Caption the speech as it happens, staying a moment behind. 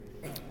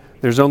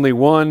There's only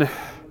one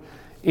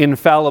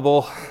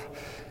infallible,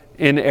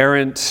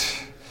 inerrant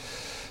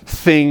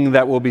thing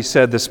that will be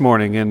said this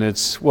morning, and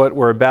it's what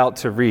we're about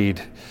to read.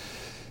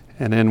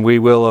 And then we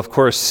will, of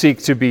course, seek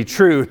to be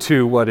true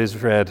to what is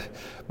read.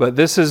 But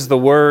this is the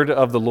word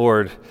of the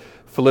Lord.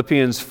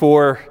 Philippians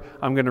 4,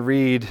 I'm going to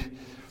read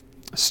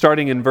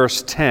starting in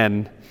verse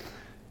 10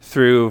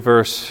 through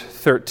verse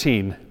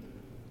 13.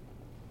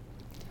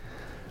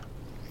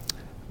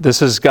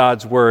 This is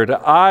God's word.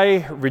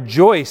 I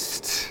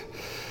rejoiced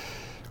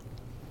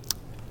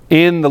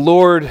in the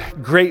Lord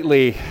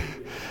greatly,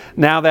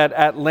 now that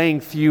at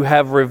length you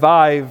have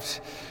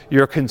revived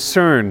your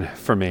concern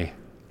for me.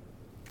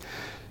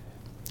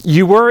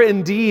 You were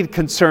indeed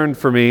concerned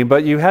for me,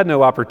 but you had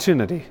no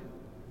opportunity.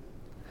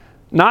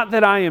 Not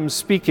that I am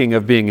speaking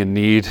of being in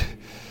need,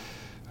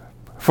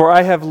 for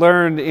I have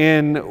learned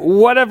in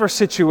whatever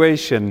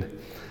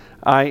situation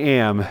I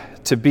am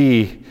to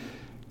be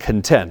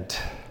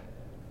content.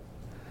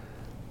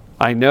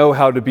 I know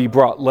how to be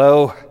brought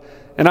low,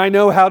 and I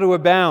know how to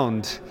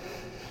abound.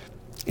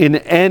 In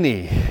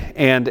any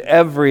and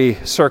every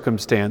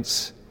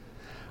circumstance,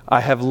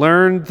 I have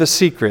learned the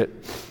secret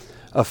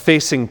of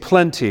facing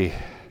plenty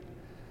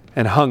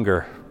and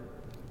hunger,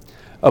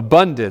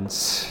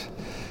 abundance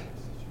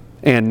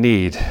and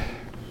need.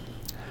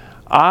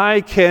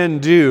 I can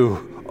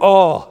do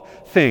all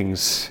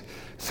things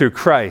through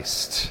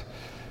Christ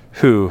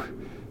who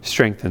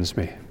strengthens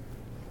me.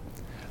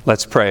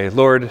 Let's pray.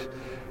 Lord,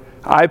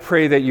 I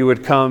pray that you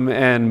would come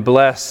and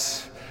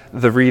bless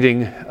the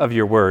reading of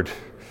your word.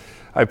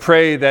 I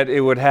pray that it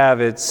would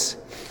have its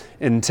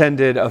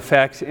intended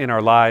effect in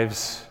our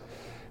lives,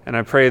 and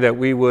I pray that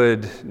we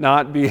would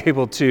not be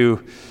able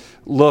to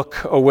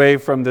look away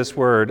from this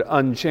word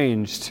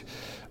unchanged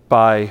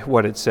by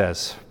what it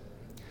says.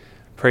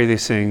 Pray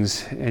these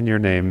things in your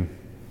name.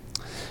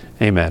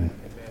 Amen.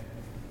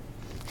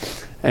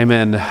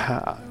 Amen.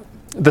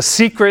 The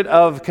secret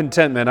of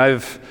contentment. I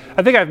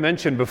think I've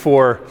mentioned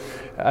before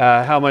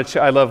how much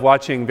I love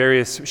watching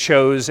various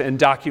shows and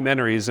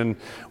documentaries, and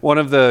one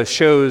of the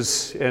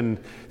shows and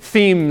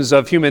themes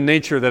of human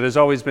nature that has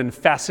always been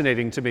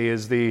fascinating to me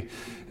is the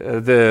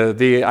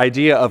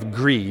idea of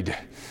greed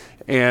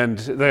and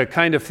the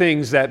kind of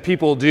things that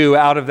people do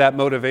out of that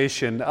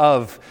motivation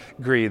of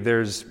greed.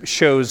 There's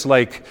shows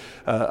like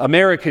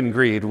American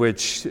Greed,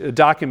 which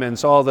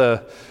documents all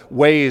the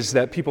ways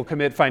that people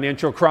commit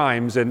financial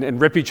crimes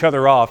and rip each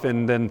other off,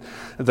 and then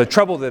the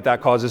trouble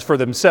that causes for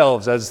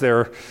themselves as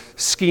their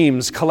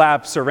schemes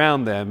collapse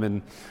around them.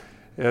 And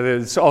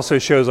there's also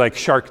shows like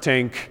Shark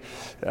Tank,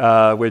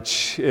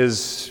 which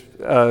is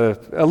a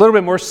little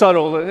bit more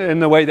subtle in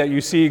the way that you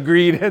see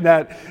greed, and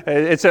that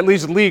it's at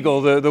least legal,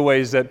 the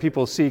ways that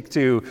people seek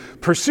to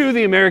pursue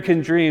the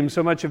American dream,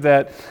 so much of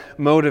that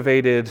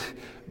motivated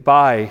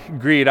by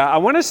greed. I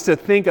want us to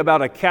think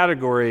about a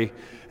category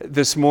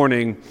this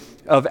morning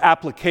of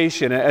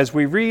application as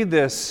we read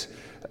this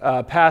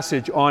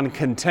passage on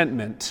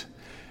contentment.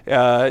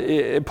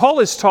 Paul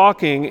is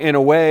talking in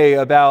a way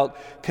about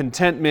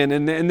contentment,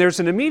 and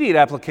there's an immediate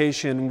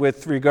application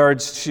with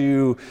regards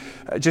to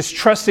just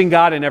trusting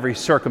God in every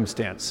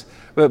circumstance.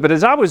 But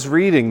as I was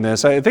reading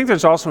this, I think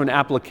there's also an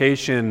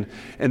application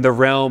in the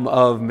realm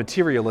of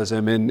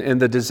materialism and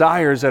the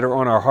desires that are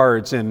on our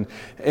hearts and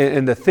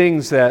the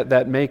things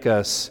that make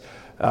us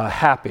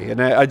happy.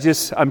 And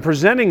I'm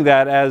presenting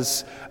that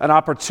as an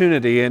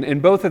opportunity in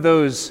both of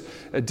those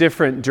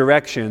different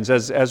directions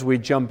as we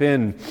jump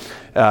in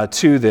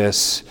to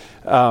this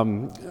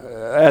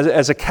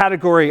as a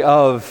category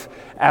of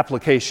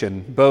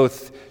application,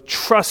 both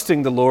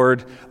trusting the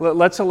Lord.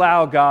 Let's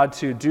allow God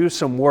to do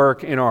some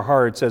work in our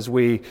hearts as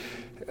we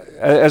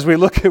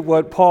look at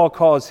what Paul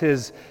calls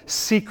his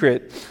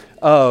secret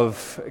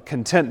of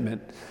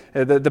contentment.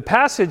 The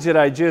passage that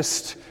I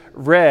just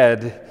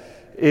read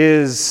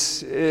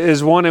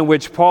is one in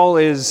which Paul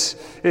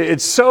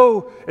it's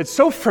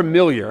so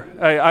familiar.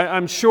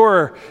 I'm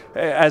sure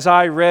as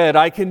I read,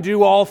 I can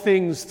do all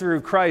things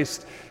through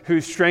Christ who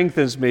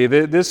strengthens me.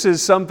 This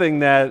is something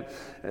that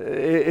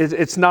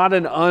it's not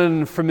an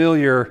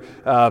unfamiliar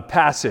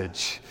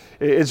passage.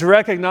 It's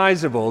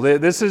recognizable.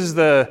 This is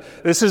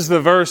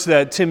the verse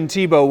that Tim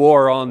Tebow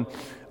wore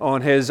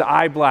on his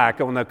eye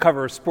black on the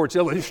cover of Sports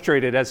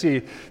Illustrated, as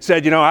he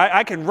said,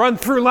 I can run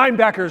through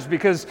linebackers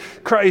because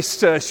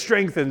Christ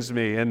strengthens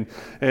me. And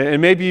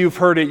maybe you've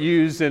heard it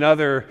used in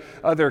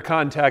other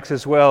contexts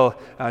as well.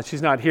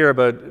 She's not here,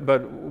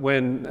 but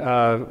when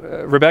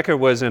Rebecca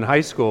was in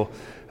high school,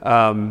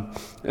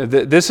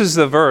 this is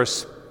the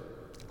verse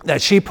that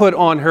she put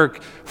on her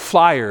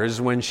flyers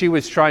when she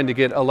was trying to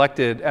get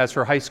elected as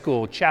her high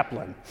school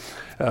chaplain.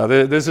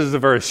 This is the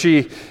verse.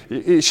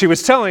 She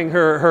was telling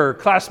her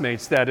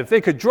classmates that if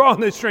they could draw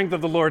on the strength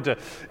of the Lord,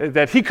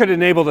 that he could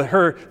enable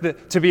her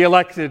to be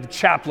elected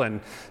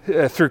chaplain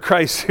through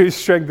Christ who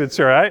strengthens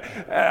her.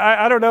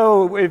 I don't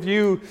know if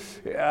you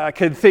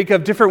can think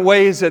of different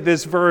ways that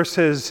this verse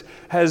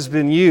has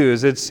been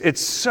used.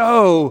 It's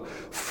so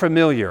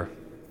familiar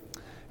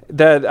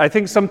that I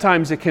think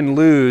sometimes it can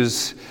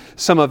lose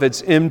some of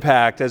its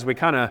impact as we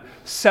kind of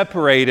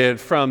separate it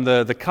from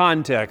the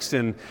context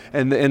and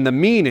the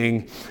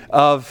meaning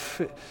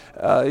of,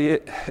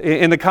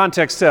 in the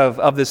context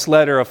of this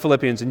letter of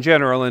Philippians in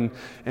general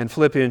and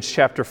Philippians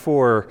chapter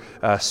 4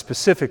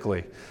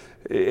 specifically.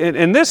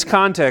 In this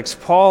context,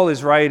 Paul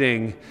is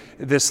writing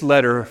this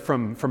letter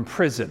from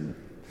prison.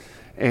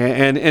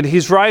 And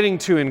he's writing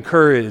to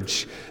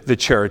encourage the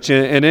church.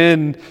 And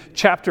in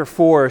chapter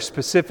 4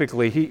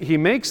 specifically, he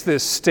makes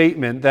this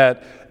statement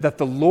that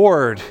the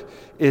Lord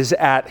is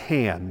at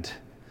hand.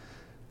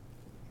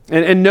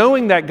 And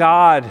knowing that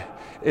God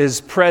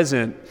is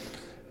present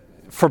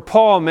for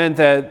Paul meant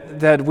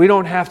that we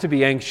don't have to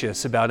be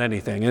anxious about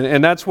anything.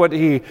 And that's what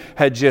he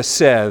had just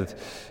said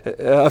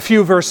a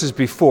few verses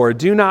before.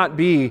 Do not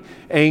be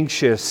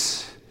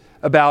anxious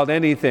about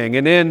anything.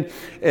 And then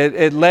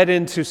it led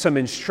into some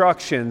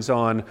instructions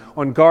on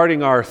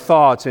guarding our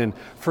thoughts and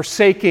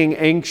forsaking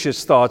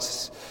anxious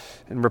thoughts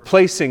and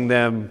replacing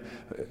them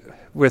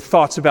with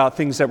thoughts about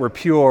things that were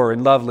pure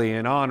and lovely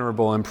and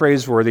honorable and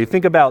praiseworthy.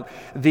 Think about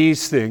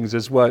these things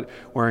is what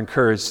we're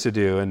encouraged to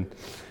do.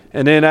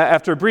 And then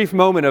after a brief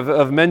moment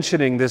of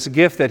mentioning this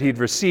gift that he'd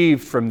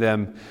received from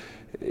them,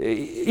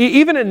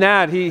 even in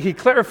that, he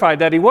clarified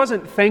that he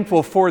wasn't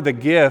thankful for the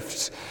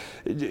gift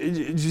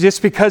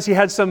just because he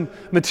had some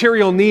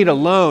material need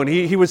alone.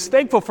 He was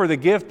thankful for the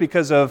gift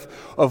because of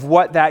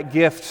what that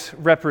gift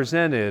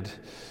represented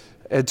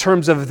in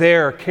terms of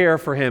their care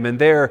for him and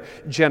their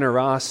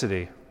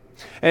generosity.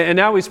 And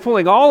now he's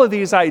pulling all of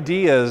these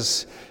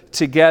ideas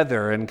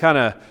together and kind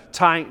of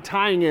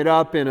tying it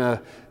up in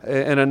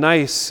a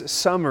nice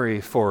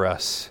summary for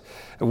us.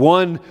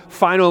 One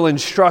final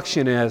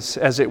instruction,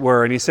 as it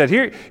were. And he said,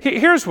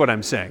 here's what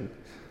I'm saying.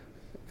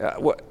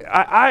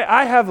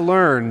 I have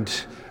learned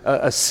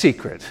a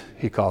secret,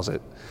 he calls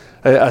it.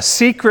 A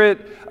secret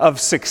of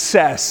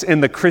success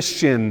in the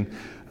Christian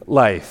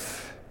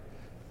life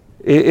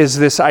is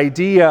this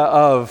idea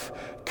of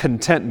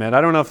contentment.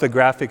 I don't know if the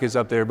graphic is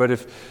up there, but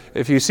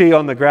if you see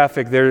on the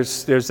graphic,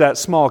 there's that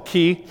small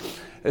key.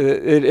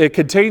 It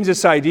contains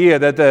this idea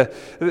that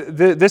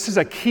this is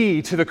a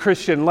key to the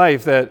Christian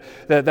life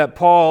that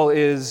Paul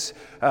is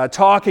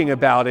talking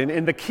about.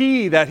 And the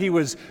key that he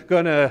was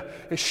going to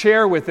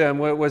share with them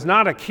was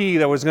not a key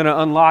that was going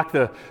to unlock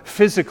the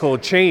physical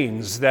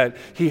chains that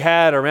he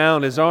had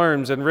around his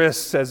arms and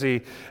wrists as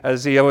he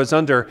was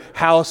under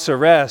house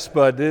arrest.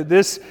 But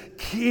this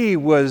key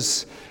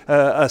was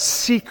a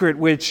secret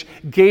which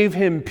gave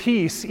him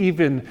peace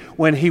even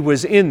when he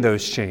was in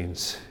those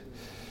chains.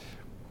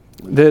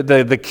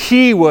 The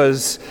key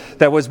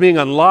that was being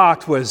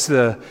unlocked was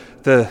the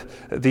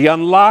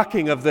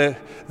unlocking of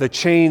the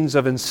chains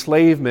of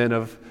enslavement,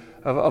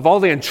 of all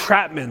the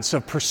entrapments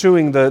of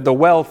pursuing the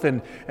wealth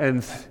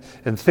and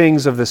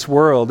things of this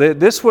world.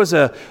 This was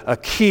a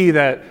key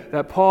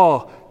that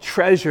Paul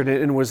treasured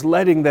and was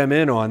letting them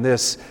in on,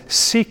 this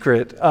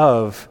secret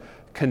of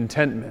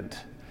contentment.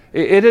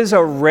 It is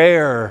a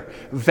rare,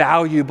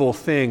 valuable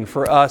thing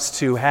for us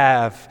to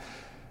have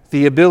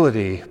the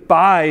ability,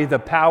 by the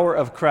power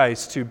of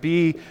Christ, to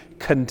be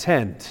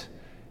content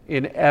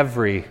in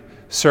every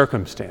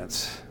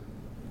circumstance.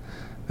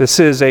 This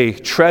is a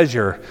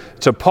treasure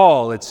to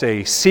Paul. It's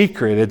a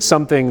secret. It's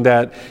something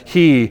that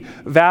he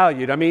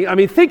valued. I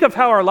mean, think of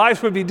how our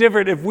lives would be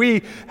different if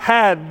we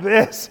had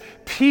this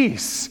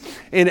peace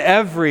in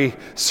every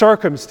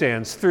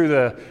circumstance through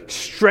the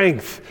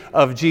strength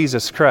of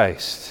Jesus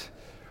Christ.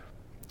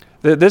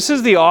 This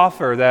is the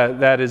offer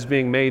that is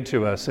being made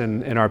to us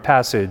in our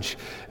passage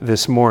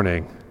this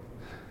morning.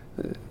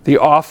 The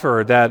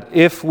offer that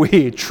if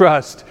we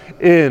trust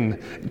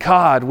in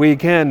God, we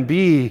can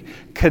be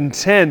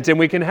content, and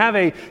we can have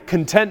a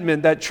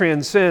contentment that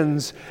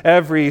transcends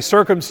every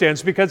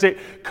circumstance because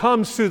it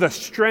comes through the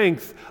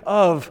strength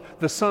of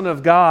the Son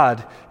of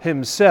God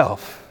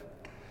himself.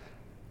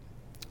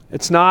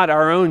 It's not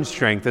our own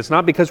strength. It's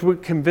not because we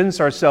convince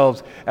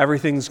ourselves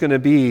everything's going to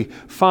be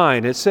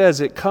fine. It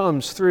says it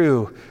comes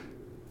through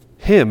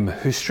Him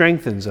who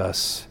strengthens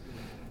us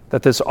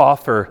that this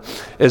offer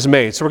is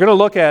made. So we're going to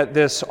look at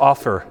this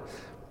offer,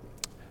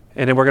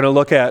 and then we're going to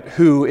look at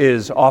who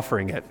is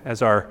offering it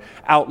as our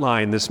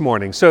outline this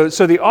morning. So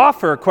the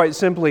offer, quite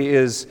simply,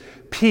 is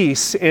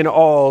peace in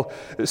all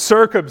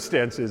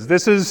circumstances.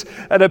 This is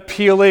an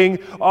appealing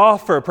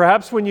offer.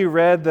 Perhaps when you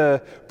read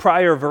the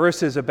prior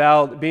verses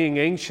about being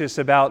anxious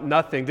about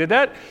nothing, did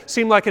that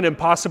seem like an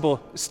impossible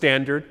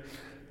standard?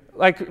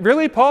 Like,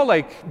 really, Paul?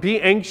 Like,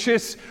 be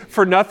anxious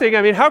for nothing?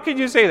 I mean, how could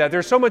you say that?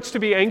 There's so much to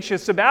be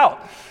anxious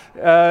about.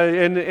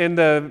 In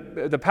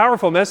the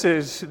powerful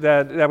message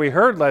that we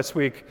heard last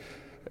week,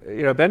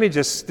 Benny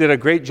just did a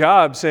great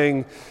job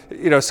saying,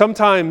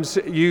 sometimes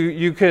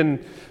you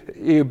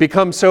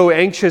become so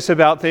anxious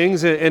about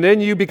things, and then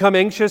you become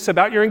anxious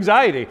about your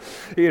anxiety.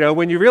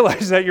 When you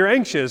realize that you're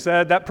anxious,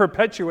 that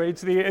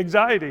perpetuates the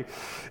anxiety.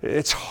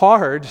 It's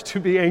hard to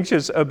be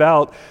anxious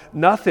about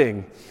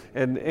nothing.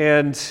 And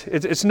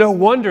it's no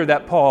wonder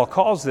that Paul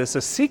calls this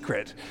a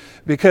secret,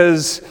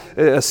 Because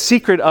a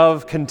secret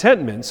of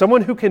contentment,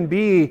 someone who can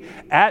be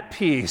at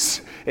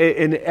peace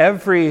in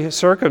every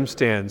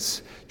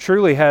circumstance,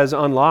 truly has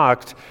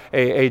unlocked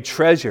a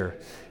treasure.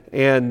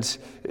 And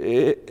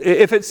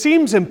if it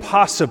seems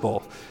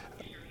impossible,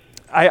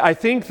 I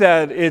think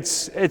that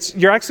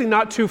you're actually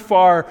not too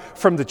far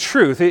from the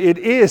truth. It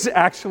is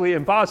actually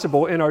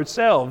impossible in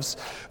ourselves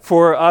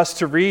for us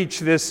to reach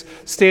this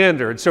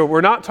standard. So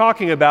we're not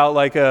talking about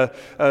like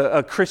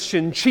a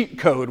Christian cheat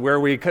code where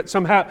we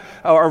somehow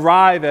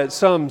arrive at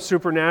some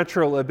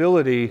supernatural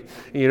ability,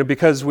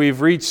 because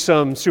we've reached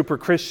some super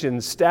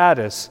Christian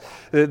status.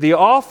 The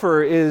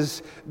offer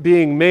is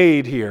being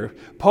made here.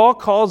 Paul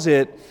calls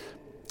it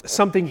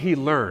something he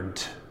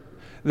learned.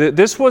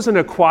 This was an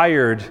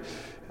acquired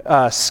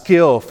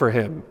skill for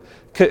him.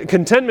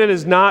 Contentment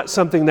is not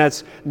something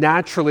that's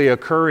naturally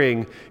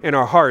occurring in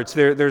our hearts.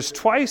 There's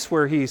twice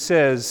where he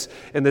says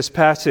in this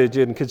passage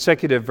in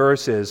consecutive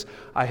verses,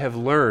 I have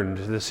learned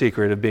the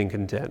secret of being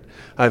content.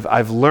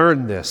 I've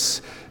learned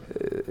this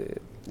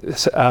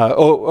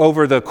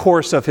over the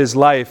course of his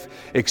life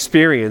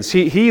experience.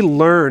 He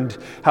learned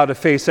how to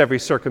face every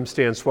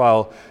circumstance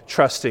while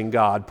trusting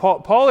God.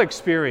 Paul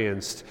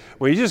experienced,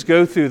 when you just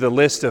go through the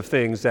list of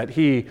things that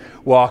he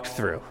walked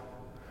through,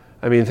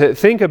 I mean,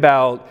 think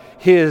about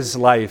his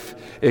life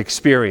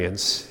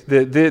experience.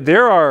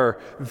 There are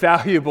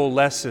valuable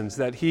lessons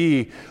that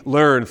he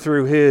learned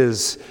through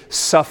his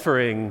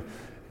suffering,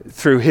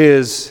 through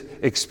his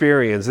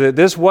experience.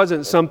 This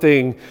wasn't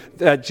something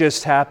that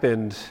just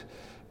happened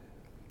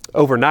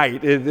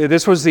overnight.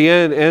 This was the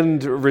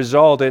end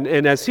result.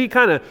 And as he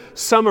kind of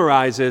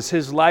summarizes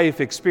his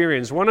life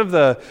experience, one of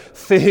the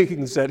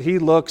things that he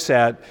looks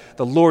at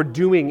the Lord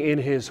doing in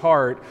his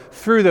heart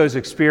through those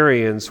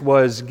experiences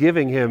was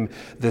giving him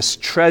this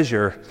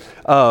treasure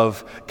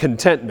of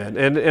contentment.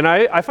 And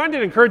I find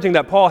it encouraging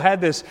that Paul had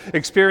this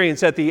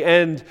experience at the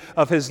end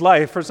of his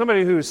life. For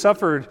somebody who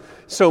suffered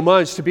so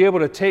much, to be able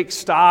to take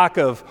stock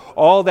of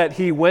all that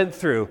he went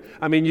through.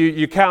 I mean,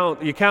 you count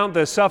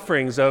the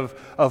sufferings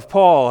of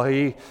Paul,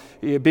 he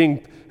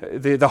being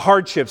the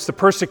hardships, the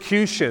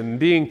persecution,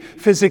 being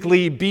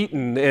physically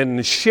beaten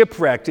and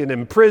shipwrecked and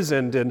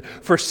imprisoned and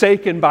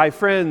forsaken by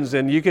friends,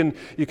 and you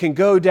can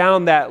go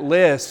down that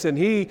list. And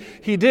he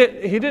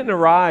didn't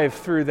arrive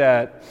through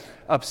that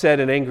upset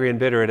and angry and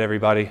bitter at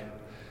everybody.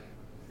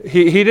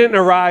 He didn't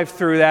arrive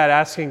through that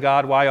asking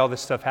God why all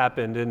this stuff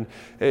happened. And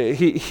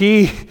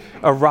he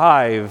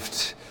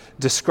arrived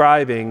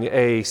describing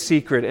a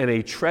secret and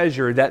a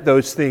treasure that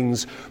those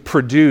things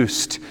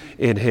produced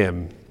in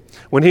him.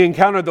 When he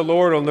encountered the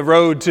Lord on the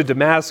road to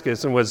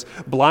Damascus and was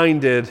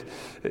blinded,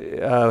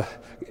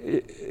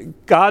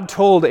 God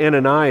told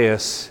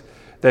Ananias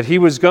that he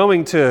was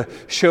going to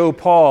show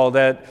Paul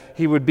that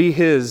he would be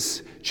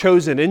his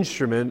chosen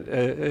instrument,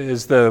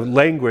 is the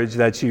language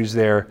that's used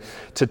there,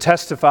 to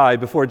testify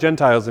before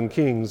Gentiles and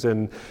kings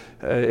and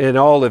in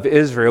all of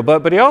Israel.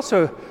 But he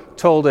also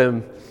told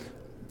him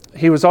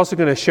he was also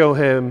going to show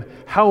him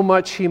how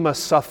much he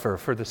must suffer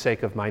for the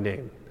sake of my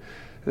name.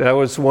 That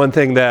was one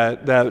thing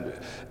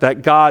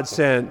that God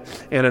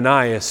sent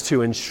Ananias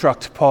to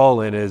instruct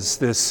Paul in, is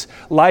this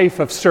life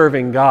of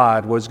serving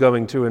God was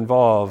going to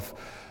involve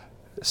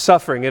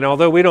suffering. And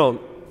although we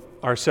don't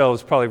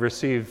ourselves probably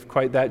receive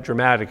quite that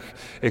dramatic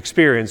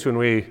experience when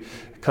we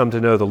come to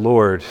know the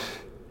Lord,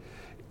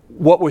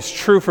 what was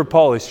true for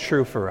Paul is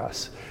true for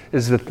us.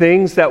 Is the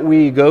things that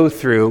we go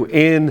through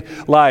in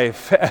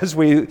life as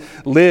we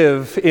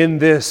live in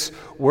this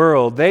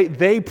world,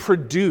 they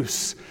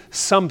produce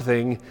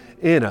something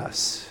in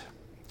us.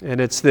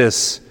 And it's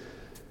this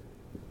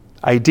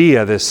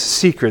idea, this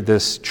secret,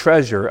 this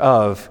treasure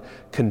of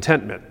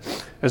contentment.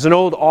 As an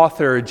old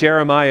author,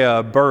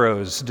 Jeremiah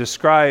Burroughs,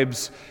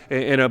 describes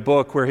in a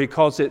book where he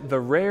calls it the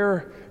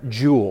rare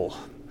jewel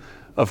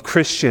of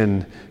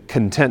Christian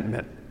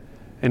contentment.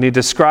 And he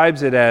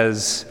describes it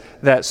as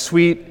that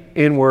sweet,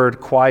 inward,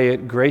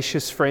 quiet,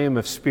 gracious frame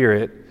of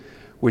spirit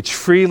which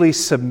freely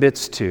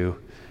submits to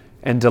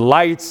and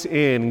delights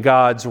in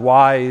God's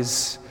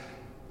wise,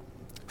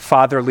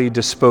 fatherly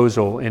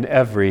disposal in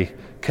every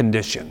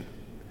condition.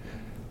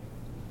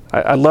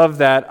 I love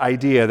that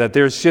idea that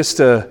there's just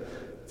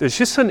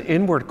an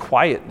inward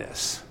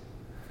quietness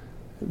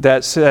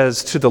that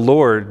says to the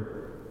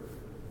Lord,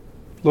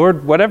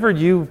 whatever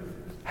you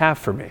have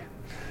for me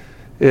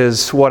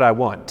is what I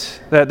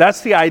want.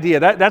 That's the idea.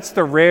 That's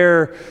the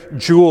rare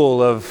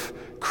jewel of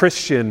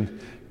Christian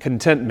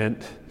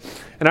contentment.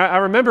 And I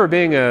remember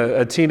being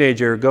a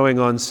teenager going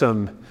on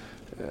some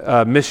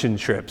mission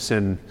trips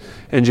and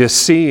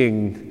just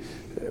seeing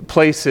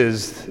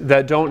places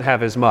that don't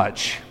have as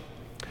much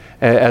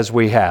as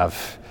we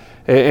have.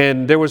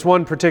 And there was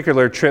one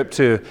particular trip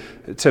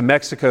to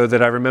Mexico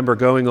that I remember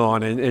going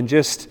on and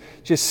just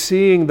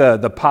seeing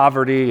the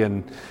poverty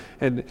and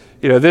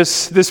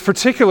this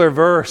particular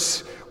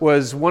verse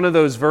was one of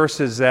those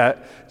verses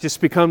that just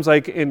becomes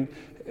like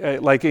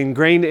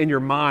ingrained in your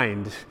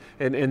mind,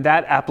 and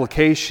that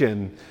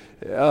application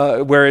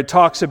where it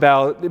talks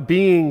about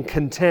being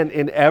content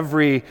in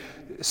every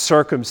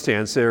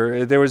circumstance.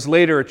 There was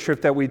later a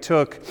trip that we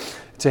took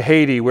to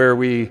Haiti where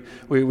we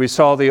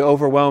saw the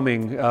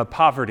overwhelming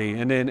poverty.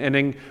 And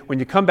then when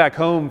you come back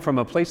home from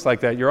a place like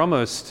that, you're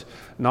almost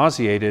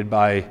nauseated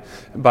by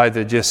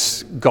the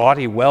just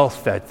gaudy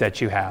wealth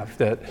that you have,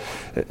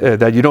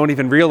 that you don't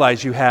even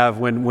realize you have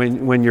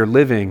when you're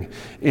living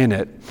in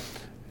it.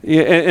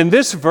 And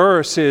this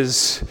verse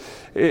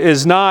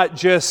is not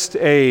just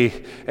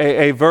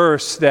a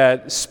verse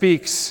that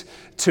speaks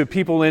to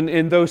people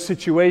in those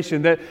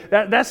situations.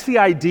 That's the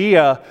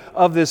idea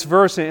of this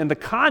verse, and the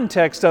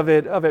context of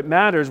it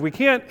matters. We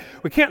can't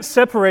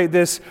separate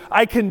this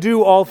 "I can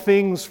do all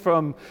things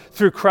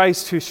through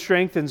Christ who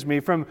strengthens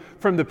me" from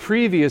the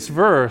previous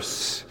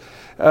verse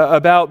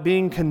about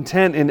being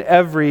content in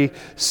every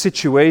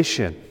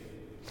situation.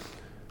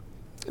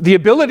 The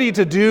ability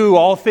to do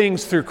all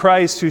things through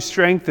Christ who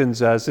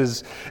strengthens us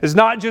is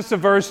not just a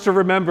verse to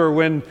remember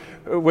when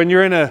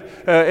you're in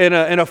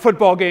a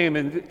football game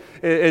and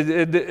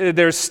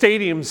there's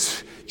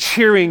stadiums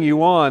cheering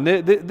you on.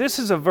 This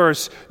is a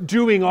verse,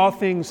 doing all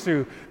things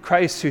through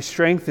Christ who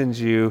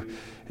strengthens you,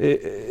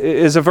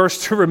 is a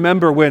verse to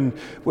remember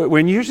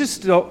when you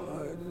just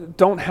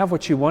don't have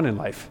what you want in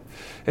life.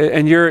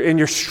 And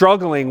you're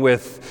struggling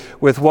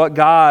with what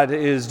God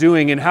is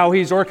doing and how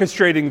He's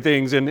orchestrating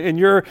things, and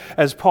you're,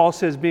 as Paul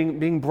says,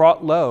 being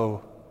brought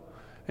low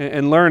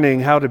and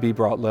learning how to be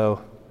brought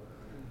low.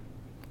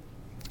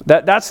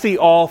 That's the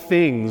all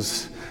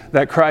things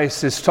that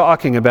Christ is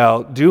talking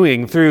about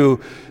doing through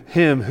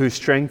Him who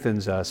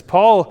strengthens us.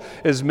 Paul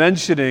is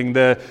mentioning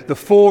the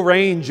full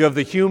range of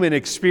the human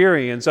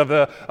experience, of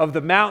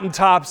the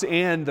mountaintops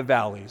and the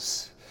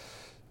valleys,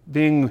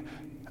 being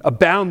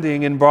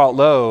abounding and brought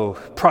low,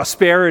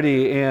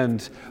 prosperity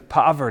and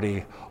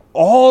poverty.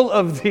 All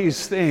of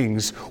these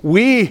things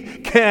we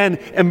can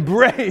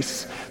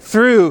embrace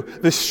through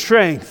the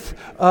strength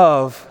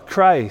of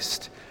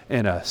Christ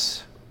in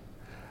us.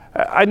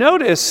 I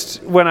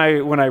noticed when I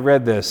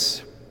read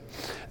this,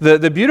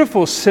 the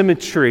beautiful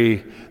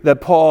symmetry that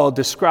Paul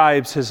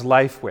describes his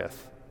life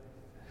with.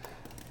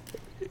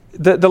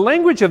 The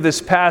language of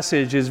this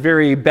passage is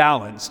very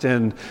balanced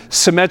and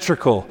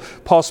symmetrical.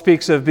 Paul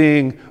speaks of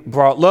being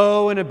brought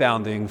low and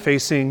abounding,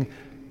 facing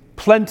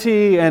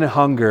plenty and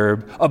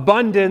hunger,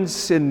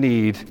 abundance and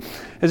need.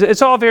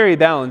 It's all very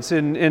balanced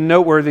and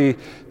noteworthy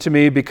to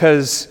me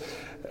because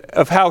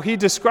of how he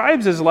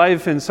describes his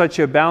life in such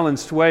a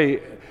balanced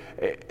way.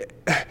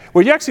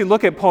 When you actually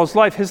look at Paul's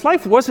life, his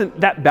life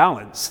wasn't that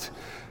balanced.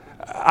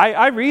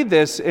 I read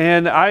this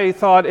and I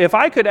thought, if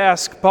I could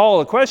ask Paul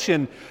a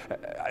question,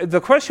 the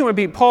question would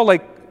be, Paul,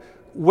 like,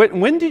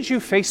 when did you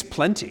face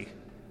plenty?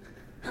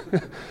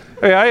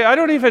 I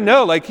don't even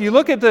know. Like, you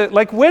look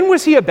at when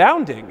was he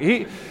abounding?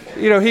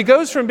 He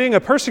goes from being a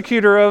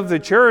persecutor of the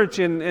church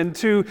and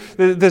to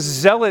this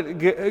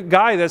zealot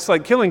guy that's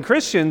like killing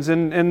Christians,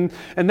 and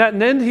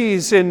then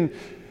he's in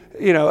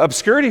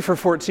obscurity for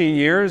 14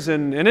 years,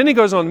 and then he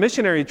goes on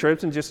missionary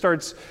trips and just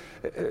starts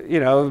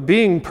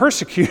being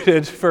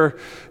persecuted for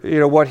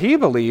what he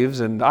believes.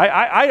 And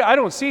I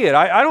don't see it.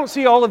 I don't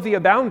see all of the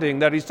abounding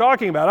that he's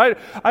talking about.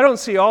 I don't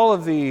see all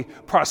of the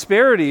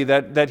prosperity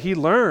that he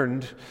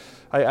learned,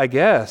 I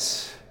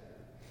guess.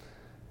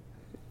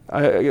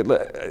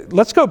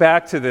 Let's go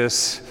back to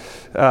this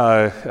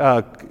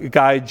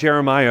guy,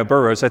 Jeremiah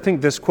Burroughs. I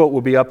think this quote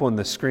will be up on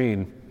the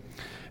screen.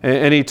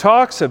 And he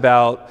talks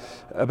about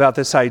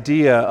this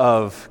idea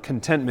of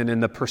contentment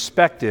and the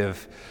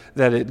perspective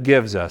that it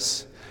gives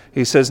us.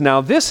 He says,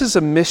 "Now this is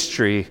a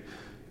mystery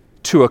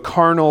to a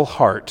carnal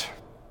heart.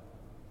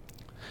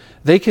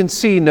 They can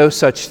see no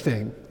such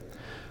thing.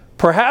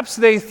 Perhaps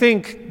they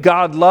think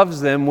God loves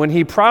them when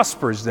He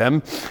prospers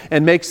them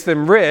and makes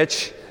them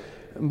rich,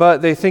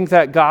 but they think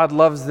that God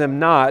loves them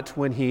not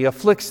when He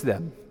afflicts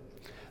them.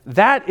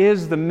 That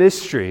is the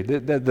mystery,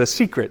 the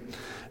secret,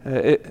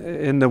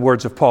 in the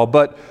words of Paul.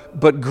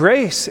 But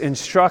grace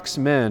instructs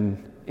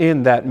men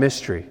in that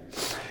mystery.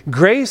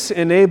 Grace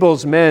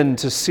enables men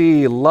to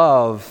see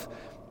love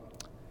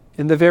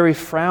in the very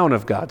frown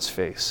of God's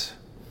face,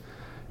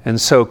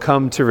 and so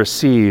come to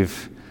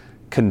receive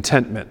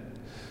contentment."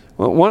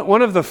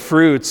 One of the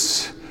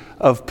fruits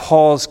of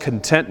Paul's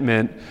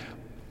contentment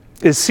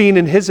is seen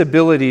in his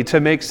ability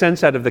to make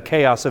sense out of the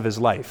chaos of his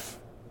life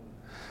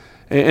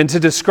and to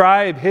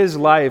describe his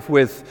life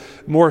with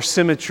more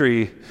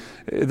symmetry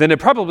than it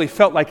probably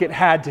felt like it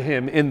had to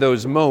him in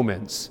those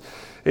moments.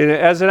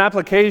 As an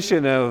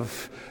application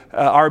of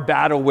our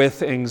battle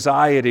with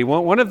anxiety,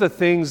 one of the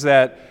things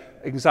that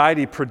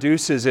anxiety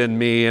produces in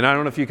me, and I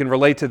don't know if you can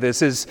relate to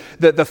this, is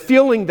the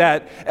feeling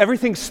that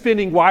everything's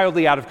spinning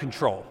wildly out of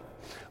control.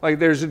 Like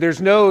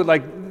there's no,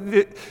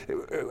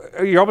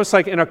 you're almost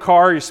like in a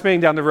car, you're spinning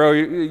down the road,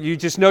 you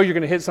just know you're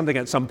going to hit something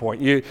at some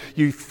point.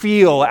 You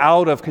feel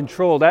out of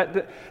control.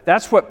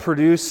 That's what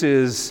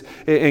produces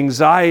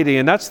anxiety,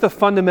 and that's the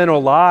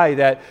fundamental lie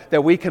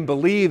that we can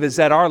believe, is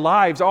that our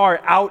lives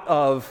are out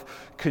of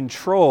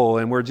control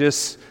and we're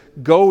just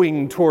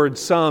going towards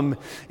some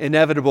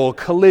inevitable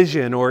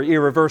collision or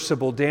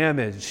irreversible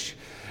damage.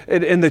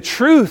 And the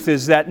truth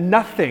is that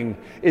nothing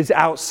is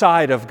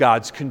outside of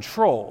God's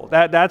control.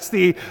 That's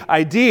the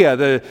idea,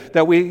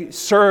 that we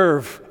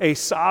serve a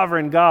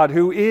sovereign God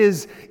who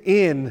is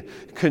in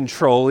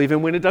control,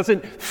 even when it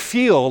doesn't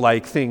feel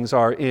like things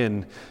are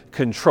in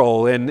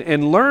control.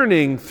 And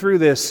learning through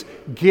this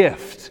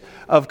gift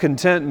of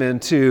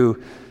contentment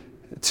to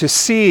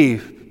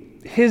see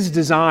His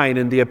design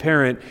in the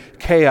apparent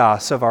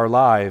chaos of our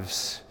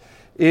lives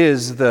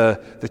is the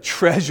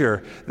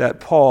treasure that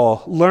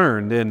Paul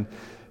learned. And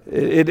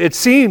it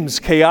seems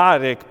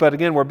chaotic, but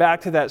again, we're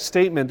back to that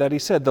statement that he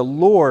said, the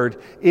Lord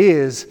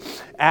is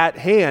at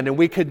hand, and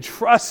we could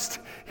trust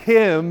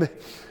Him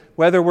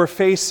whether we're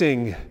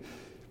facing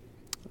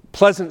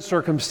pleasant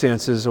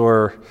circumstances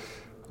or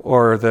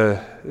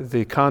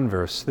the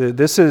converse.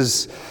 This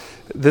is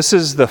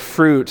the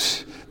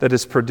fruit that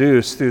is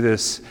produced through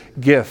this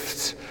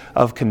gift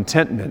of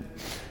contentment.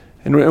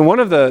 And one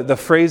of the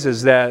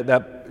phrases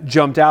that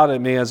jumped out at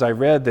me as I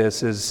read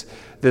this is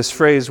this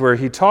phrase where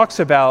he talks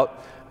about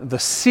the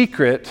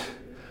secret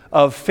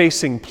of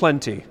facing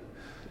plenty.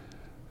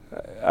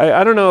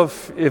 I don't know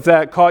if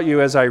that caught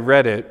you as I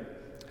read it,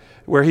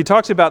 where he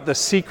talks about the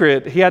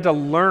secret. He had to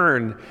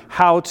learn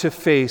how to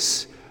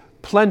face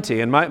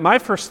plenty. And my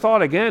first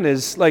thought again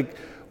is like,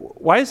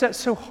 why is that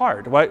so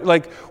hard?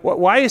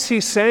 Why is he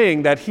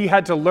saying that he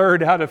had to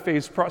learn how to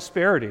face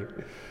prosperity?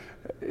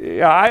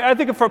 I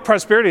think of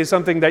prosperity as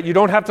something that you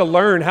don't have to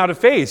learn how to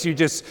face.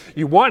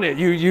 You want it.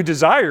 You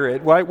desire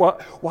it.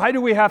 Why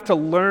do we have to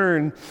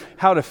learn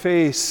how to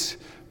face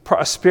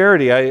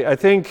prosperity? I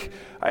think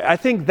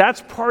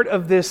that's part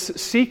of this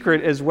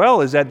secret as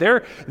well, is that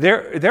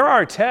there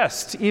are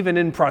tests even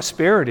in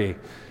prosperity.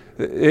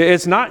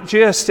 It's not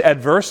just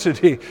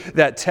adversity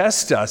that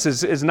tests us.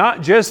 It's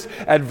not just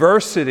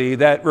adversity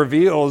that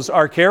reveals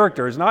our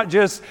character. It's not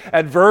just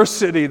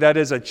adversity that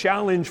is a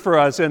challenge for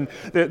us. And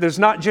there's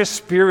not just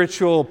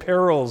spiritual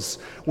perils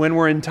when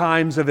we're in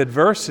times of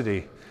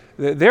adversity.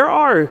 There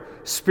are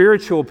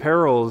spiritual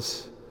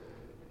perils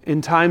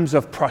in times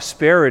of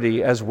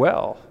prosperity as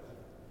well.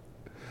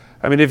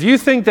 I mean, if you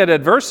think that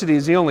adversity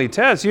is the only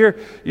test,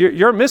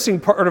 you're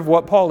missing part of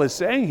what Paul is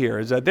saying here,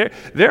 is that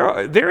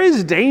there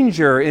is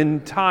danger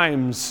in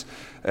times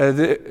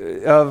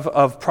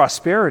of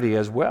prosperity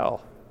as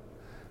well.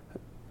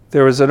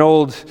 There was an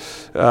old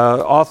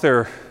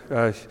author,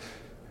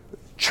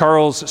 Chuck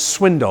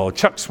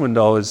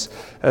Swindoll,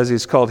 as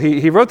he's called.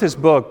 He wrote this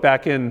book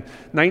back in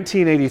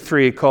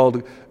 1983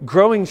 called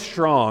Growing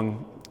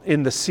Strong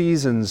in the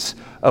Seasons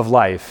of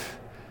Life.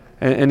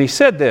 And he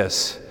said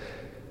this.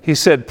 He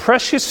said,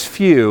 "Precious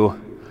few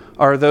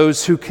are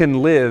those who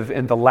can live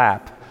in the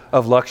lap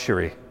of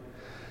luxury,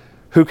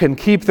 who can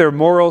keep their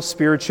moral,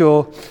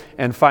 spiritual,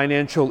 and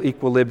financial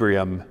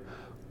equilibrium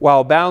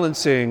while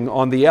balancing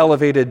on the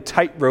elevated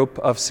tightrope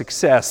of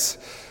success.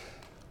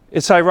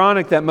 It's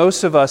ironic that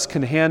most of us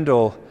can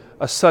handle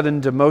a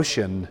sudden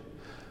demotion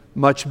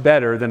much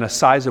better than a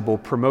sizable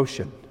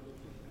promotion."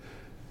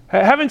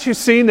 Haven't you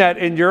seen that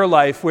in your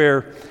life,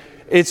 where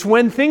it's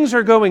when things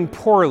are going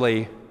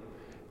poorly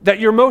that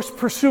you're most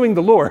pursuing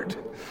the Lord,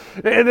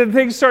 and then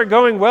things start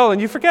going well and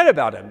you forget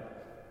about Him?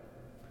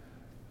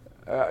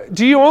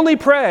 Do you only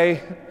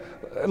pray,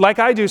 like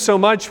I do so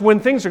much, when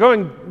things are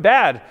going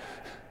bad?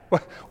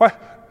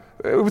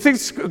 When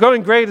things are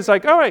going great, it's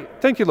like, all right,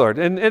 thank you, Lord,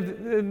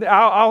 and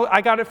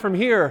I got it from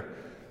here.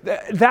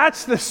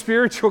 That's the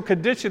spiritual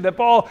condition that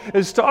Paul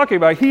is talking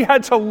about. He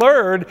had to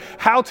learn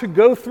how to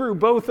go through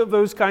both of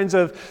those kinds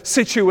of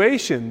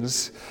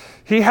situations.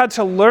 He had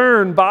to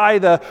learn by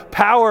the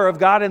power of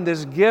God and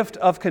this gift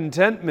of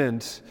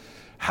contentment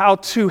how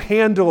to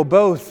handle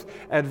both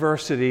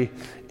adversity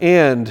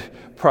and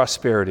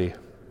prosperity.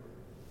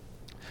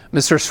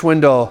 Mr.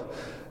 Swindoll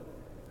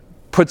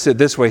puts it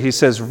this way. He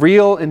says,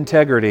 "Real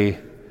integrity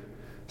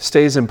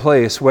stays in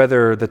place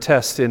whether the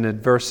test in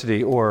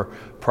adversity or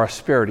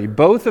prosperity."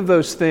 Both of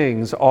those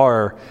things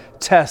are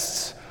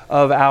tests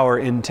of our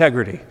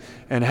integrity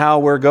and how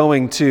we're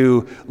going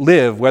to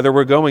live, whether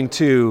we're going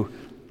to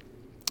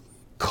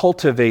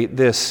cultivate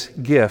this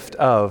gift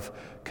of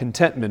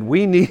contentment.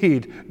 We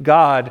need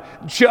God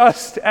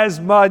just as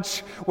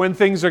much when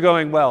things are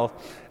going well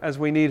as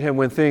we need Him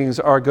when things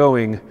are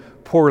going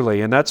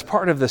poorly. And that's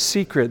part of the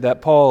secret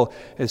that Paul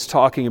is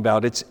talking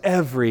about. It's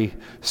every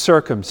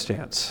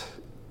circumstance.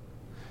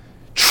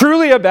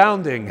 Truly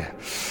abounding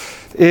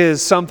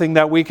is something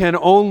that we can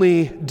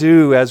only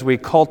do as we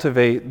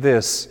cultivate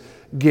this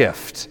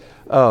gift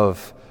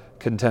of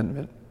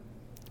contentment.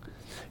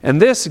 And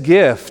this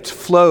gift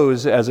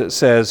flows, as it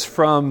says,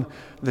 from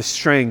the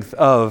strength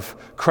of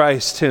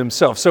Christ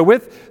Himself. So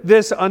with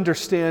this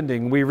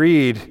understanding, we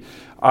read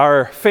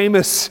our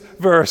famous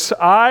verse,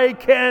 "I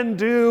can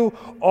do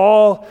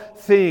all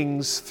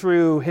things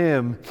through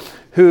Him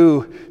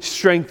who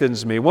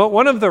strengthens me." Well,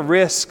 one of the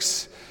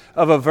risks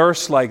of a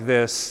verse like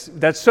this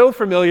that's so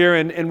familiar,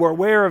 and we're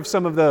aware of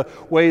some of the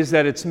ways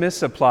that it's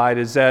misapplied,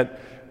 is that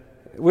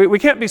We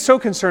can't be so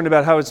concerned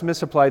about how it's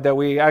misapplied that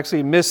we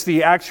actually miss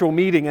the actual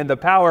meaning and the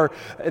power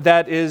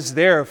that is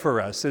there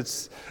for us.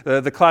 It's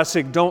the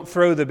classic "don't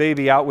throw the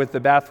baby out with the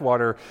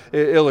bathwater"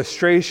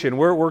 illustration.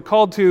 We're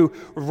called to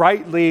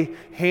rightly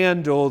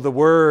handle the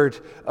word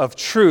of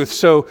truth.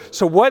 So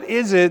what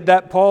is it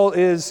that Paul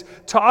is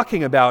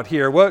talking about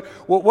here?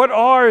 What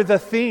are the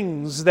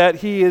things that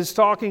he is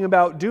talking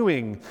about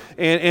doing?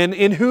 And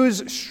in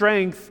whose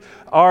strength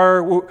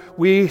are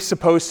we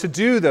supposed to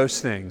do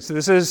those things?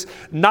 This is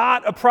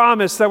not a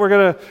promise that we're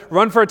going to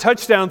run for a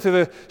touchdown through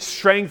the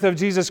strength of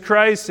Jesus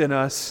Christ in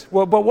us.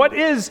 Well, but what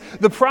is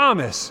the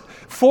promise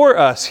for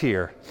us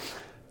here?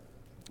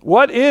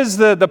 What is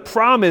the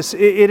promise?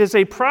 It is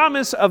a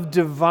promise of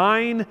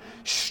divine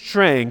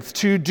strength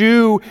to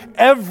do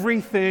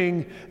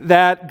everything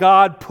that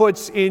God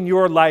puts in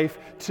your life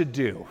to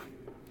do.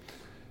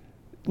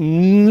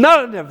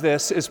 None of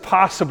this is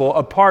possible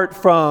apart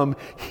from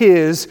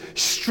His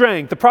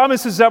strength. The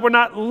promise is that we're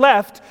not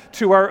left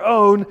to our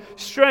own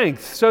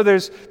strength. So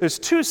there's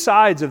two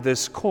sides of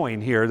this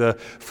coin here, the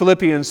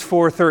Philippians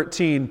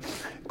 4:13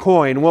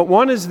 coin.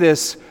 One is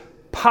this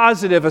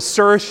positive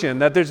assertion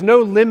that there's no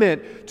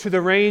limit to the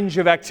range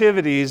of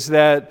activities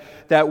that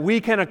we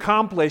can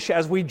accomplish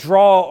as we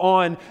draw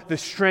on the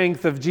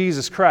strength of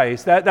Jesus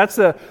Christ. That's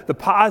the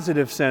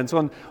positive sense.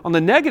 On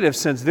the negative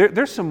sense,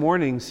 there's some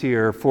warnings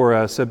here for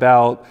us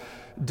about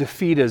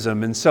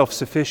defeatism and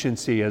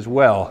self-sufficiency as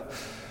well.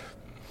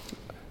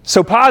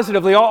 So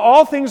positively,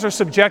 all things are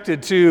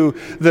subjected to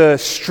the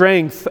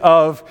strength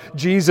of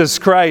Jesus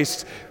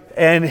Christ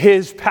and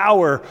His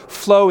power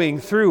flowing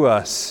through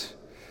us.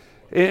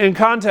 In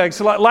context,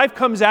 life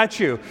comes at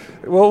you.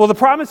 Well, the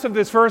promise of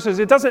this verse is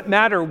it doesn't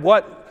matter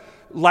what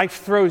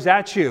life throws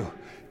at you.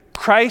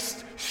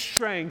 Christ's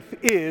strength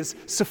is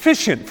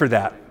sufficient for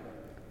that.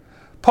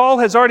 Paul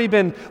has already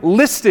been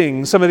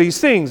listing some of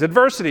these things: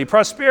 adversity,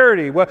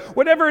 prosperity,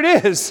 whatever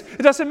it is.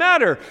 It doesn't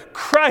matter.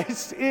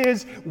 Christ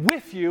is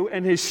with you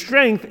and His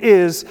strength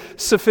is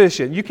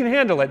sufficient. You can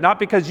handle it, not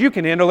because you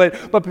can handle it,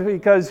 but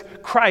because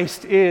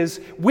Christ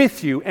is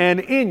with you and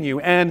in you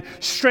and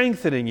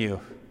strengthening you.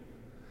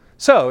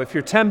 So, if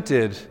you're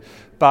tempted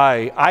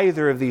by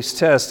either of these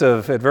tests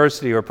of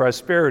adversity or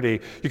prosperity,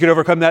 you can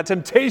overcome that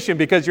temptation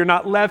because you're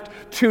not left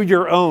to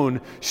your own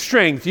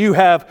strength. You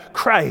have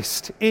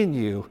Christ in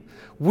you,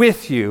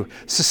 with you,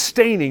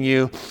 sustaining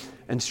you,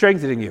 and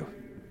strengthening you.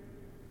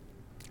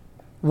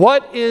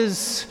 What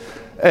is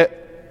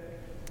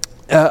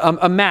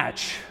a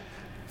match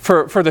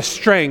for the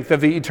strength of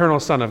the eternal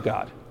Son of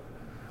God?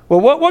 Well,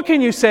 what can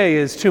you say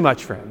is too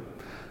much for Him?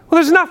 Well,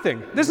 there's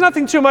nothing. There's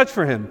nothing too much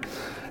for Him.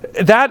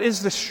 That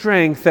is the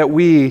strength that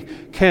we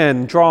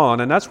can draw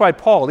on. And that's why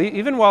Paul,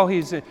 even while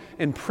he's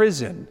in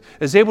prison,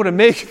 is able to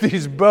make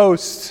these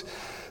boasts,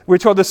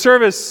 which while the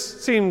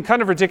service seemed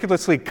kind of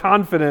ridiculously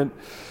confident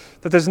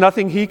that there's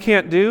nothing he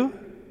can't do.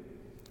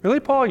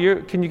 Really, Paul?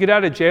 Can you get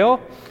out of jail?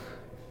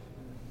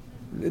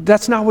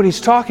 That's not what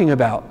he's talking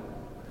about.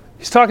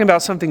 He's talking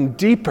about something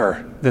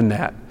deeper than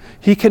that.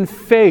 He can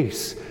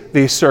face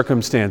these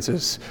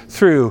circumstances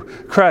through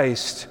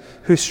Christ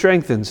who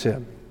strengthens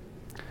him.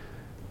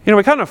 You know,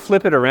 we kind of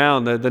flip it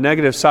around, the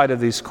negative side of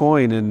this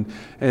coin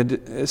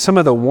and some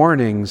of the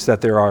warnings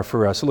that there are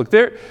for us. Look,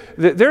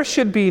 there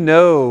should be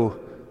no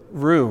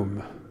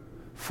room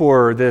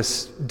for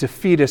this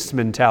defeatist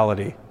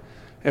mentality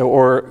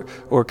or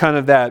kind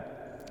of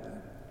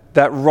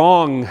that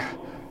wrong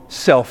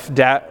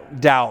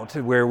self-doubt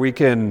where we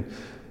can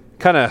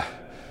kind of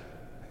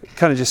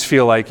just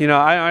feel like,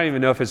 I don't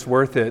even know if it's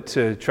worth it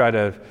to try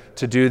to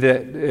do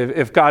that.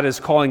 If God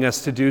is calling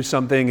us to do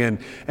something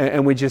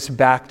and we just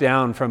back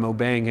down from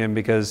obeying Him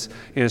because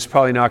it's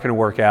probably not going to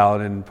work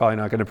out and probably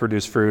not going to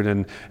produce fruit,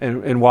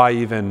 and why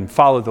even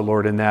follow the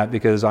Lord in that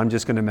because I'm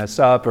just going to mess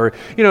up, or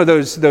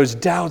those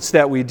doubts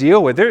that we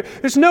deal with.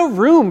 There's no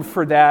room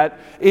for that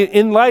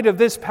in light of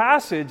this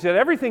passage, that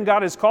everything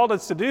God has called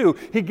us to do,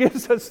 He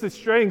gives us the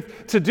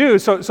strength to do.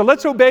 So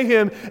let's obey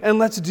Him and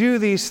let's do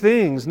these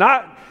things,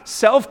 not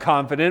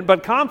self-confident,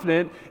 but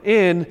confident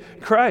in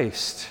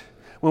Christ.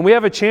 When we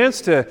have a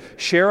chance to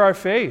share our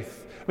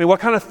faith, what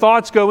kind of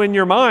thoughts go in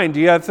your mind?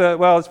 Do you have to,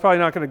 it's probably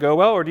not going to go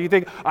well, or do you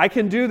think, I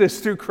can do this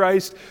through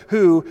Christ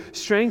who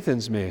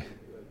strengthens me?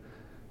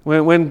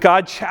 When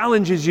God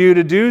challenges you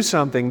to do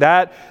something,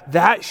 that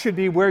should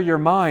be where your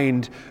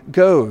mind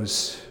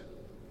goes.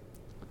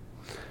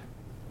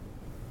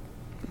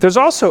 There's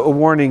also a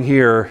warning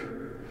here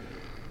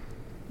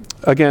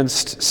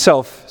against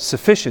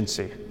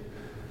self-sufficiency.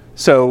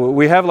 So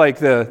we have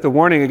the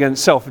warning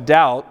against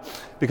self-doubt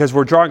because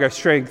we're drawing our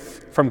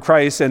strength from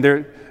Christ, and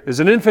there is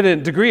an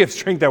infinite degree of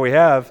strength that we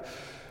have.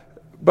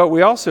 But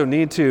we also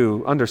need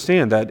to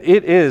understand that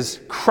it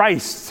is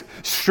Christ's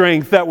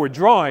strength that we're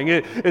drawing.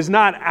 It is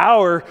not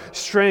our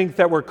strength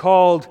that we're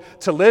called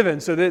to live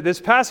in. So this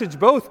passage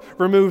both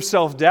removes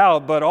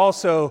self-doubt, but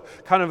also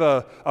kind of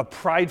a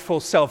prideful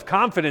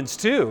self-confidence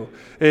too.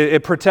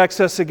 It protects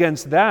us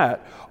against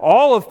that.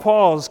 All of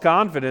Paul's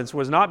confidence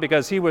was not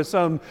because he was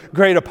some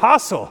great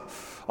apostle.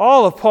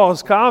 All of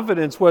Paul's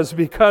confidence was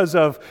because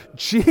of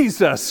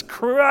Jesus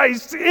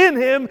Christ in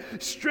him,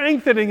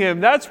 strengthening him.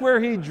 That's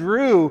where he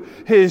drew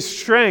his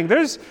strength.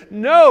 There's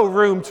no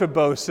room to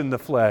boast in the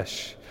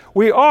flesh.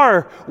 We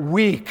are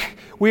weak.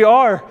 We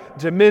are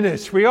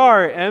diminished. We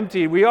are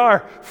empty. We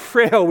are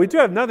frail. We do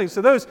have nothing.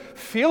 So those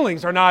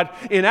feelings are not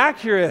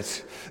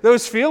inaccurate.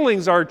 Those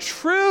feelings are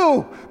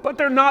true, but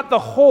they're not the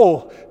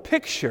whole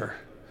picture.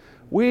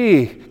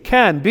 We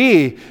can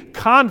be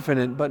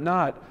confident, but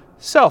not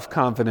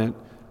self-confident,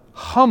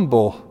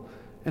 humble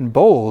and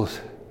bold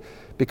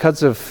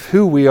because of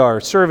who we are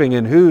serving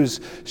and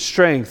whose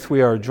strength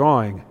we are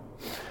drawing.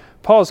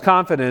 Paul's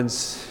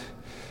confidence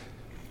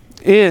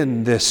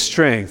in this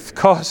strength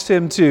caused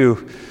him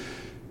to,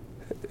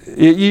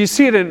 you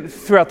see it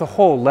throughout the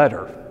whole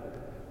letter.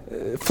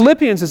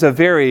 Philippians is a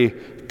very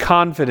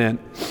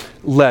confident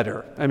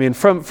letter. I mean,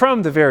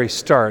 from the very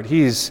start,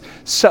 he's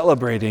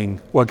celebrating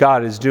what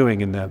God is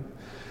doing in them.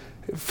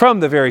 From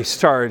the very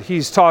start,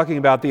 he's talking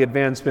about the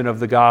advancement of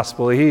the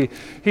gospel.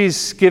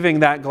 He's giving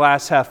that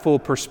glass half full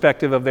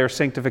perspective of their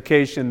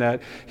sanctification,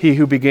 that he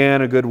who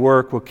began a good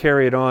work will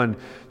carry it on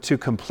to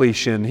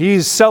completion.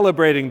 He's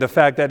celebrating the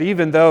fact that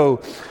even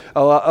though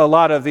a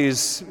lot of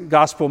these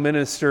gospel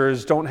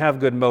ministers don't have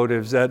good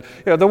motives, that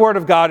the word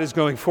of God is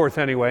going forth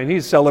anyway, and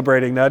he's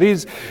celebrating that.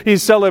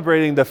 He's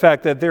celebrating the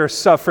fact that their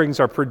sufferings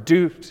are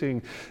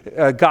producing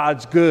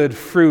God's good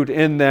fruit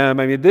in them.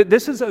 I mean,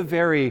 this is a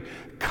very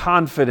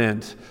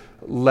confident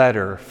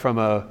letter from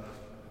a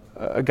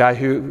guy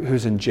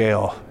who's in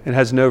jail and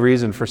has no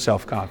reason for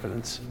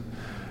self-confidence.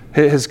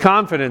 His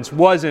confidence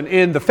wasn't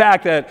in the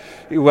fact that,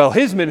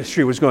 his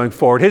ministry was going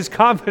forward. His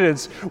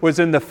confidence was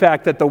in the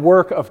fact that the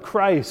work of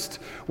Christ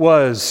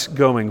was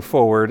going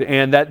forward,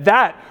 and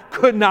that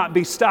could not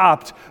be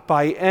stopped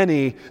by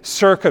any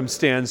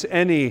circumstance,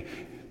 any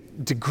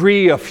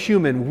degree of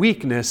human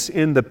weakness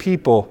in the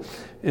people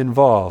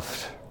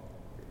involved.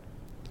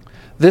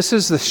 This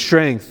is the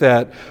strength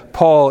that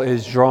Paul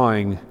is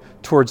drawing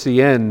towards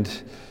the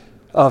end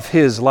of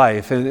his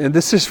life. And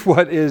this is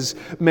what is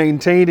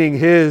maintaining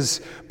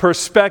his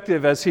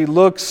perspective as he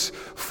looks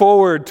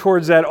forward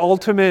towards that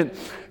ultimate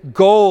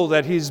goal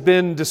that he's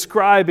been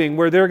describing,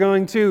 where they're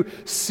going to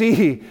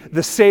see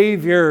the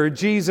Savior,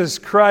 Jesus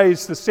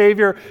Christ, the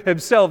Savior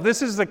himself.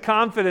 This is the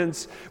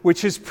confidence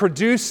which is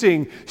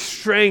producing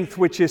strength,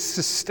 which is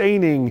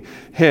sustaining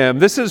him.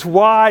 This is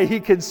why he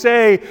can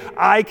say,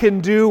 I can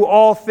do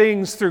all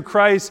things through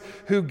Christ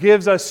who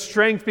gives us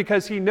strength,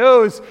 because he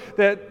knows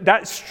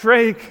that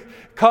strength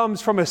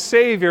comes from a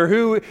Savior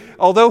who,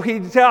 although he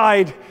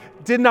died,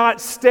 did not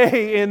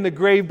stay in the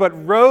grave, but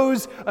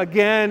rose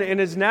again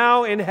and is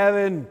now in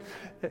heaven,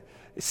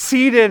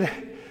 seated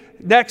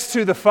next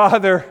to the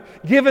Father,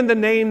 given the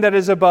name that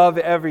is above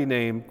every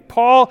name.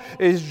 Paul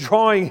is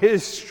drawing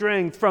his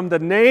strength from the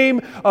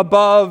name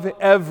above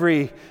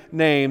every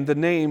name, the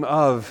name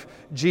of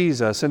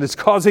Jesus. And it's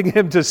causing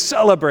him to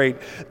celebrate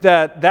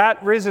that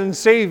risen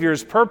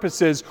Savior's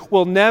purposes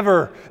will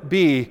never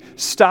be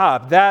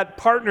stopped. That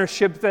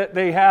partnership that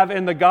they have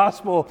in the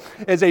gospel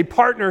is a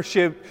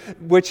partnership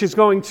which is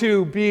going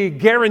to be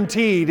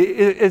guaranteed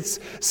its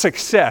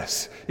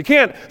success. You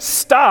can't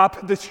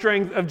stop the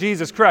strength of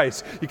Jesus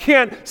Christ. You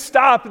can't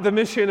stop the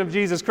mission of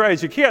Jesus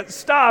Christ. You can't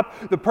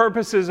stop the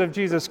purposes of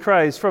Jesus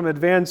Christ from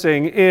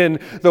advancing in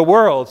the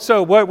world.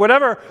 So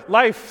whatever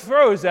life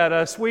throws at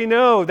us, we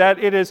know that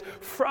it is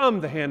from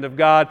the hand of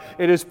God.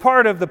 It is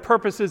part of the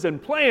purposes and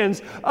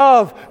plans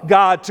of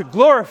God to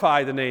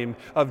glorify the name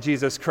of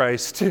Jesus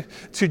Christ,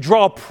 to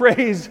draw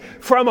praise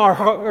from our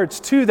hearts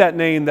to that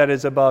name that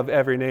is above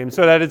every name,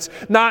 so that it's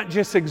not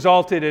just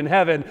exalted in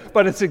heaven,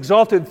 but it's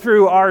exalted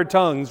through our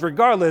tongues,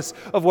 regardless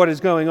of what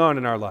is going on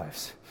in our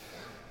lives.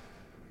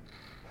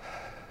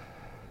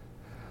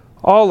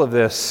 All of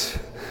this,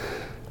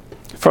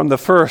 from the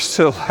first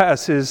to the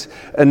last, is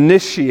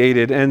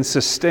initiated and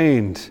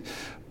sustained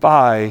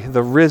by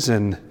the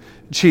risen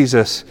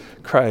Jesus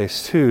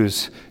Christ,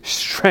 whose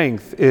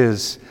strength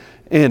is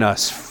in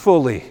us,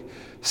 fully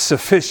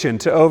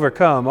sufficient to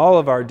overcome all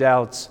of our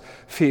doubts,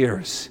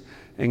 fears,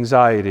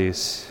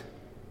 anxieties.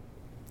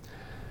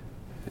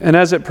 And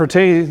as it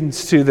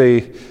pertains to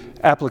the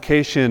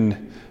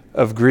application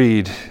of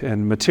greed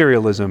and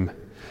materialism,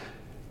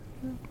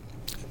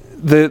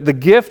 the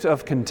gift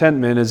of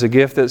contentment is a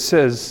gift that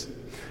says,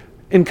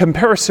 in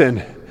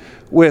comparison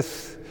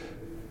with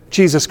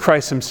Jesus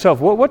Christ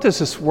himself, what does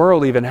this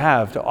world even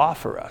have to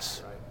offer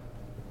us?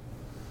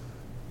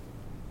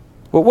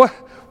 Well,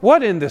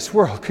 what in this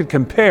world could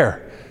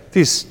compare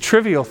these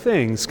trivial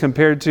things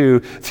compared to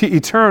the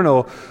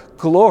eternal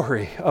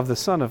glory of the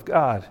Son of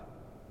God?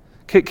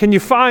 Can you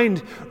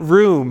find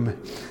room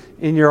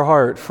in your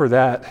heart for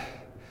that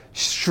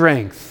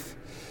strength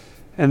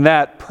and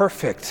that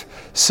perfect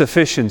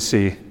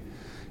sufficiency,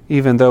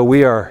 even though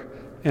we are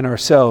in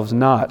ourselves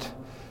not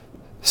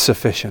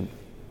sufficient?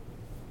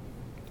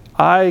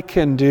 I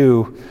can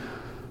do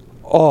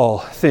all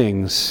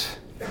things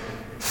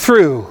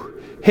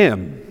through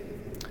him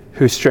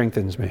who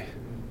strengthens me.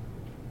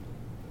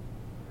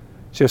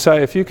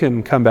 Josiah, if you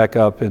can come back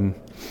up and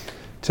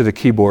to the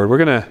keyboard. We're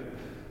going to,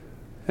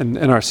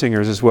 and our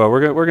singers as well,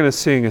 we're going to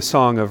sing a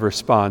song of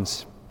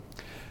response.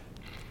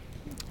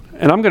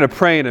 And I'm going to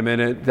pray in a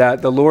minute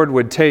that the Lord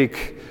would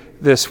take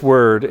this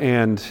word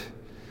and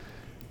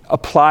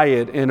apply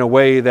it in a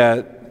way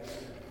that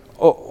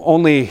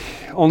only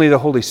the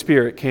Holy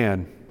Spirit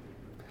can.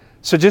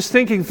 So just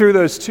thinking through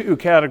those two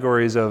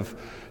categories of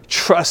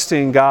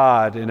trusting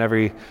God in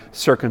every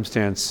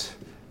circumstance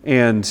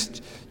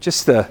and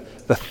just the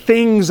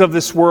things of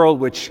this world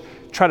which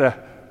try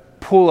to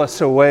pull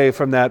us away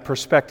from that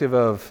perspective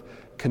of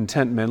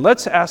contentment.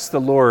 Let's ask the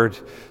Lord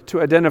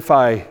to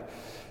identify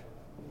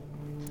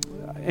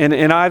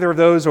in either of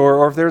those,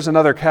 or if there's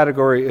another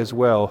category as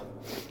well,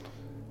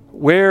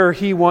 where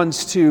He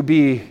wants to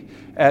be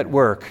at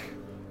work,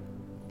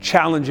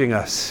 challenging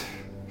us,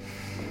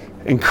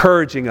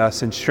 encouraging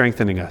us, and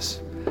strengthening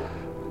us.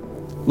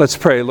 Let's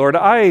pray. Lord,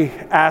 I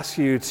ask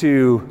you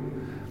to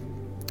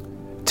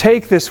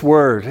take this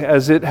word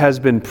as it has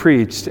been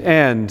preached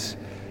and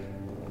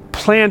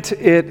plant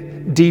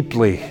it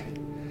deeply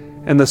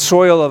in the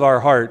soil of our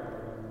heart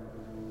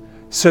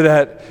so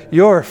that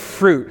your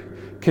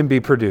fruit can be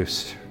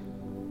produced.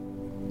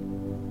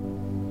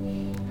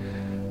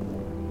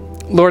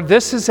 Lord,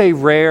 this is a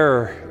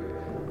rare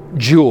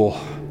jewel,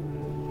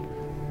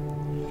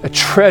 a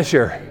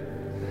treasure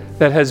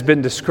that has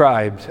been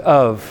described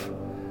of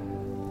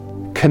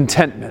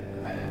contentment.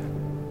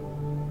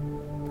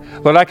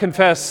 Lord, I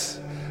confess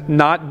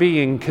not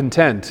being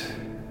content.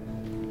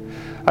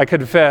 I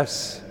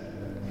confess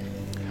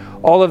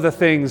all of the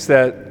things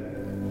that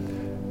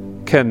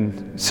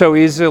can so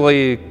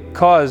easily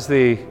cause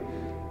the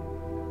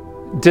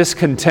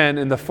discontent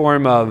in the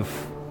form of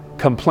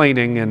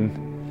complaining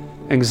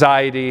and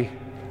anxiety,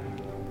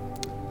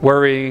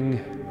 worrying,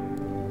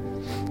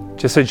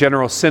 just a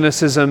general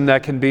cynicism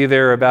that can be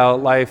there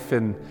about life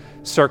and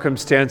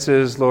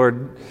circumstances.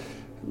 Lord,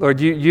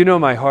 you know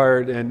my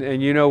heart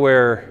and you know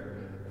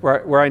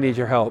where I need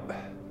your help.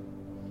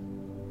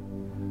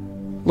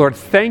 Lord,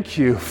 thank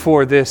you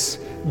for this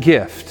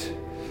gift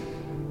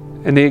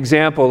and the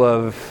example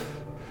of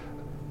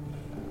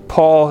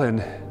Paul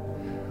and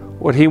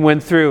what he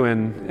went through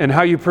and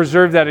how you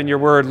preserved that in your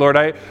word. Lord,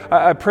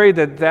 I pray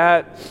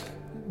that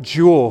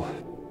jewel,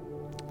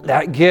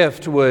 that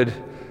gift would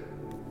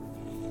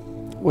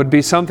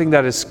be something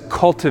that is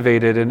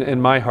cultivated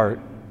in my heart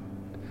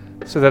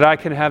so that I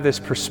can have this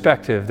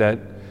perspective that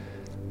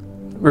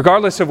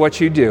regardless of what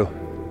you do,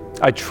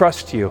 I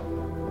trust you.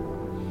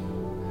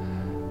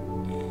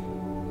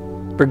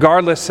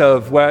 Regardless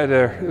of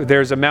whether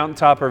there's a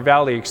mountaintop or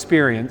valley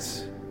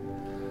experience,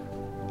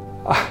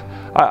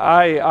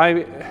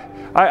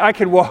 I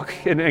can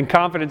walk in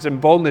confidence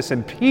and boldness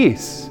and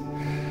peace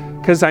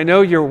because I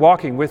know you're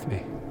walking with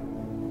me.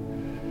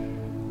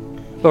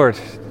 Lord,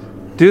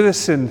 do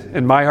this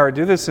in my heart.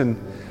 Do this in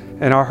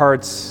our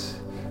hearts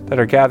that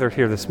are gathered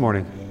here this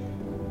morning.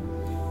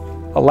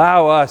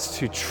 Allow us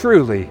to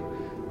truly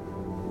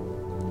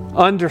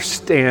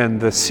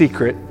understand the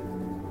secret,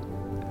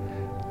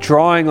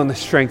 drawing on the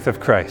strength of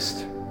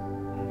Christ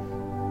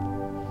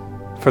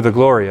for the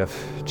glory of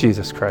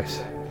Jesus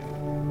Christ.